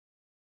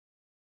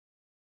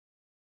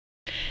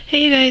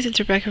Hey you guys, it's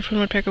Rebecca from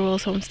Woodpecker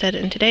Willis Homestead,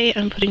 and today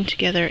I'm putting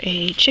together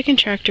a chicken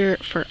tractor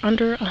for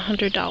under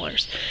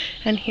 $100.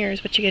 And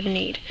here's what you're gonna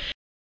need.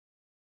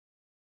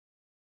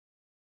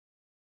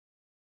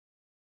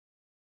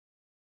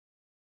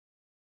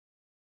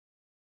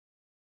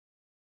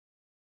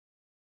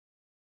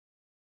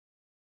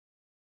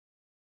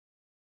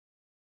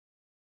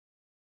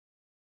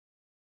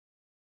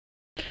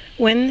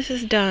 When this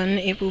is done,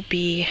 it will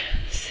be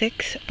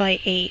 6 by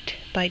 8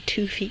 by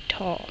 2 feet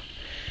tall.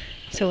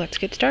 So let's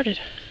get started.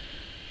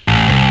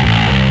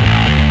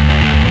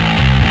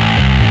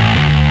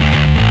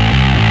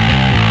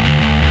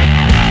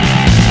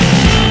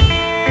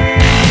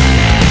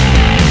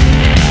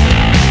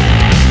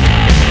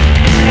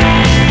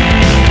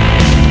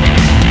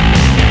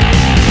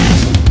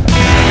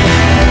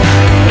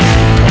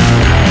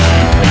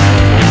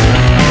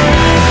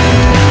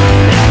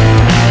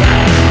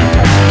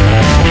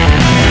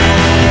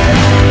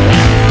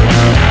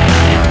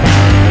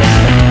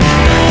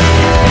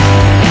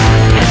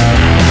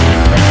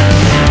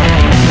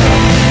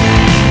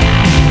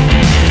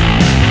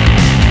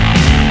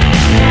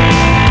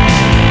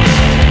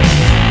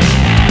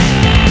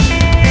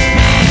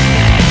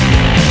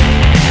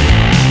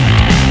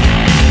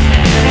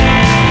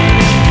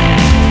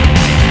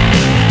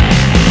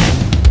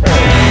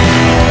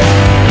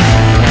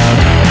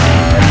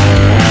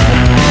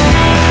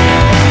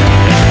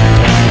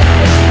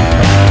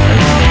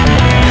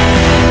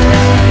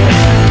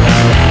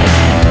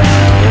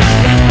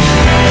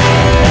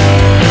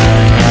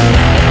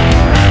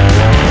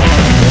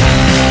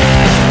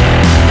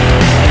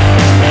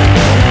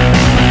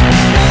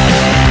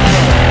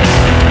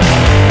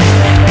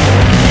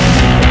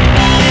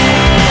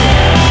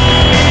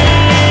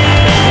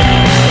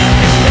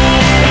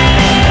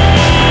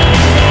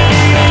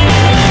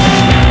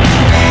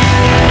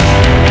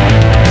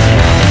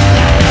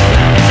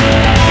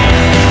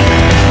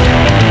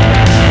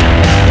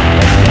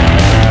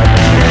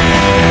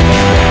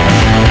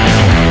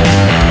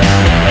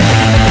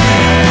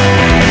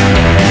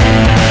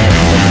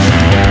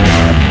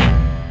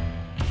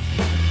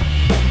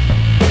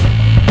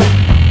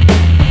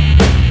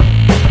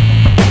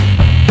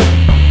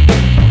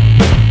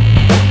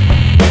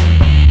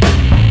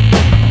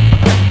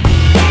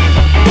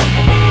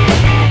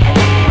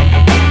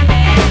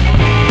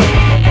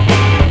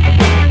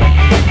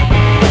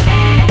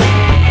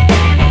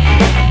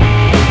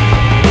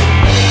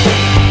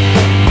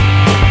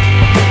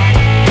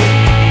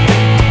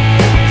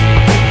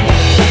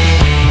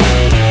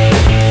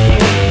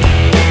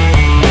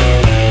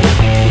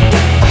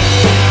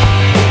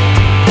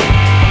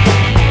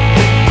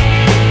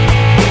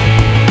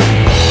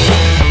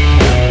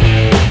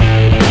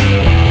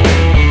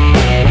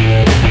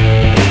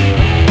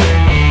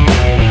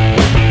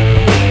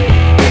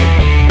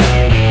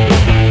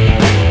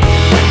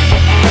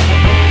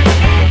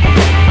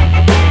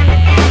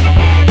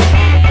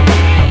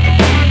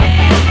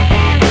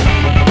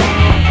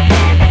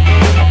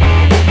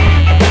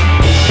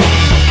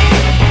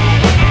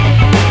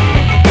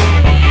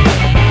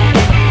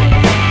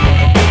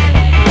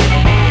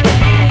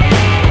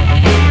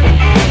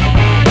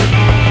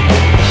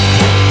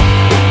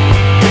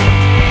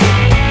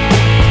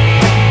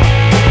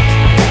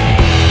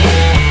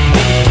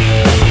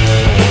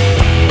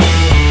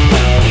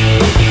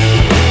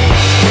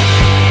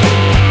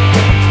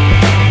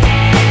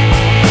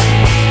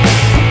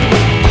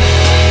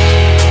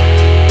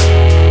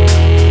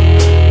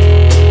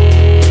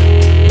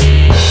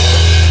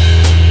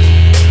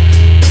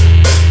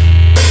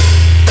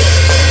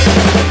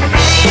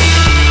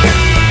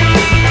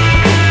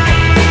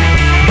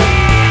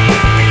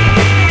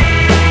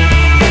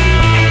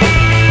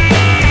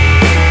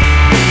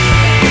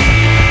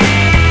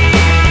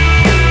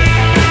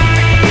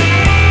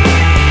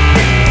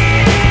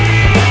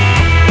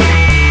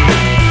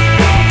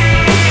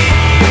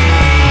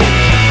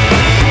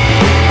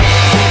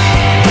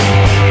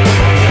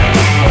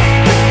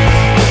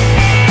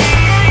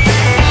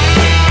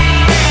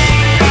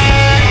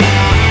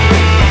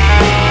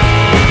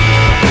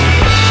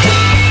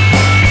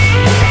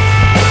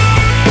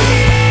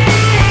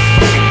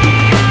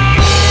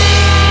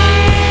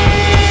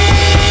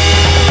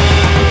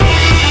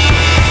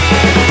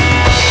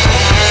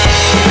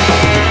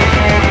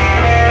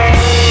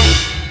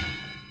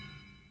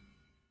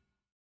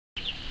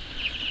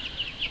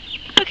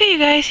 Okay you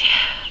guys,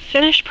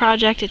 finished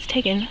project. It's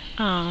taken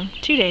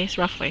 2 days,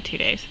 roughly 2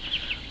 days.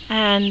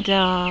 And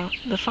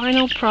the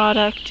final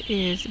product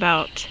is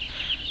about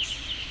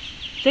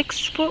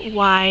 6 foot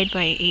wide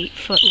by 8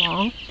 foot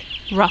long,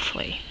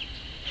 roughly.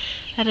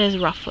 That is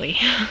roughly.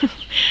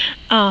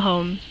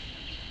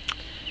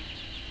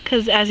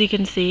 Because as you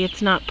can see,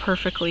 it's not a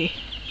perfect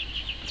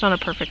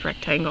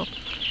rectangle,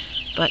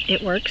 but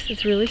it works.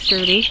 It's really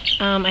sturdy.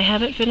 I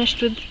haven't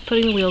finished with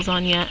putting the wheels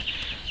on yet.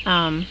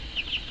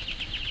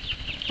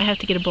 I have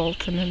to get a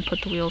bolt and then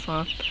put the wheels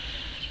on.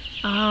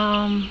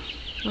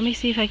 Let me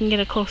see if I can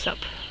get a close-up.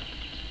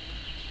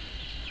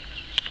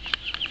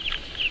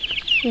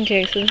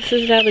 Okay, so this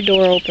is how the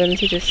door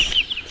opens. You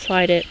just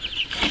slide it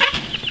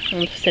I'm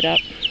gonna sit up.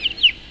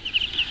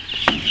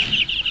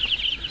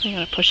 I'm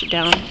gonna push it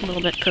down a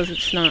little bit because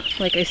it's not,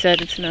 like I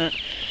said, it's not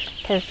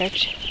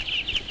perfect.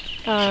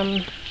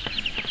 I'll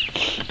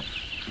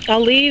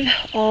leave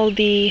all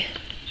the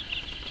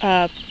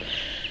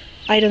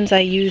items I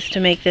used to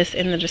make this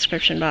in the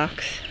description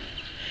box,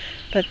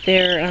 but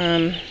they're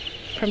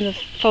from the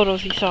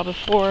photos you saw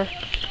before.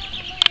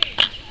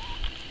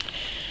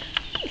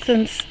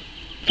 From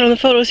the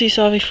photos you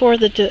saw before,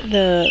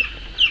 the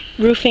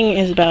roofing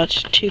is about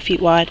 2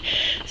 feet wide,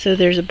 so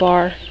there's a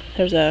bar,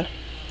 there's a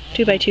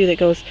 2x2 that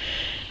goes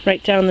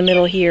right down the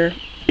middle here,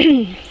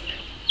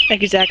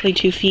 exactly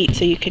 2 feet,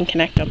 so you can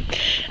connect them.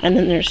 And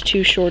then there's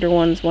 2 shorter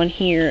ones, one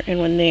here and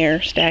one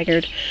there,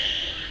 staggered,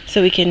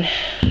 so we can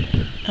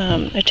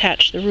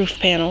attach the roof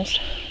panels.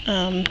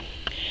 The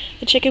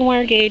chicken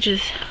wire gauge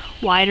is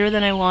wider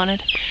than I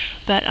wanted,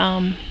 but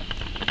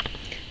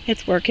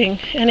it's working.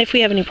 And if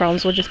we have any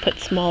problems, we'll just put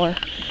smaller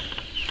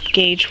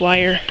gauge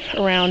wire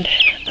around.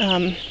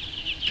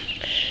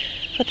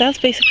 But that's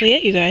basically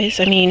it, you guys.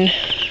 I mean,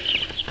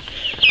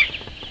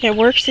 it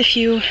works if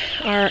you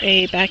are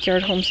a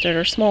backyard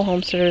homesteader or small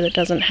homesteader that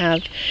doesn't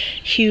have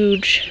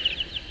huge,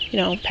 you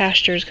know,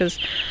 pastures, because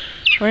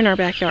we're in our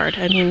backyard.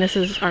 I mean, this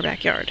is our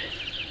backyard.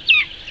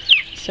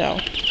 So,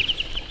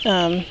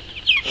 yeah,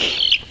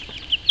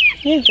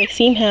 they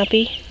seem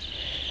happy.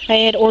 I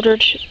had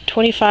ordered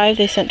 25,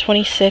 they sent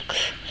 26,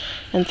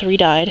 and 3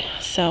 died,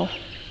 so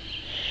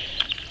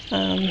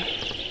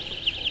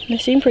they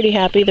seem pretty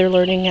happy. They're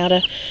learning how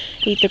to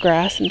eat the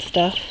grass and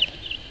stuff.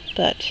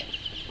 But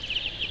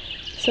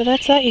so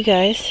that's that, you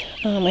guys.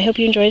 I hope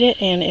you enjoyed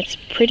it, and it's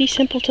pretty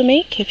simple to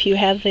make if you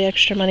have the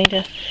extra money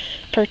to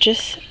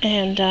purchase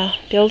and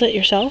build it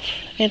yourself.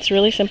 It's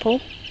really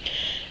simple.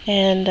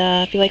 And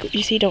if you like what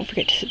you see, don't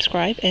forget to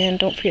subscribe, and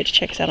don't forget to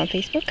check us out on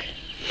Facebook.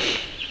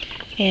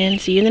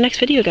 And see you in the next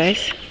video,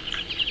 guys.